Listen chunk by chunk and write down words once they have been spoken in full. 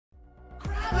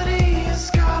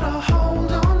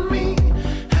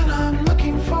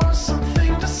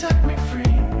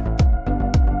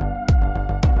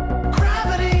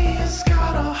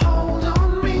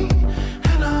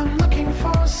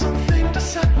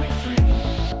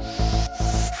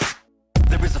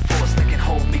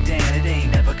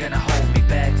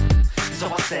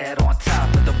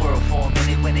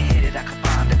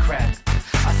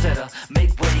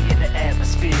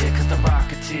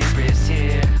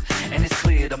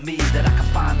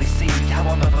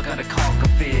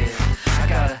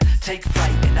take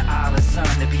flight in the eye of the sun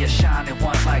to be a shining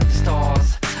one like the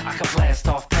stars. I could blast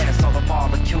off past all the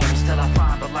molecules till I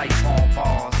find the life on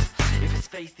Mars. If it's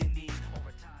faith in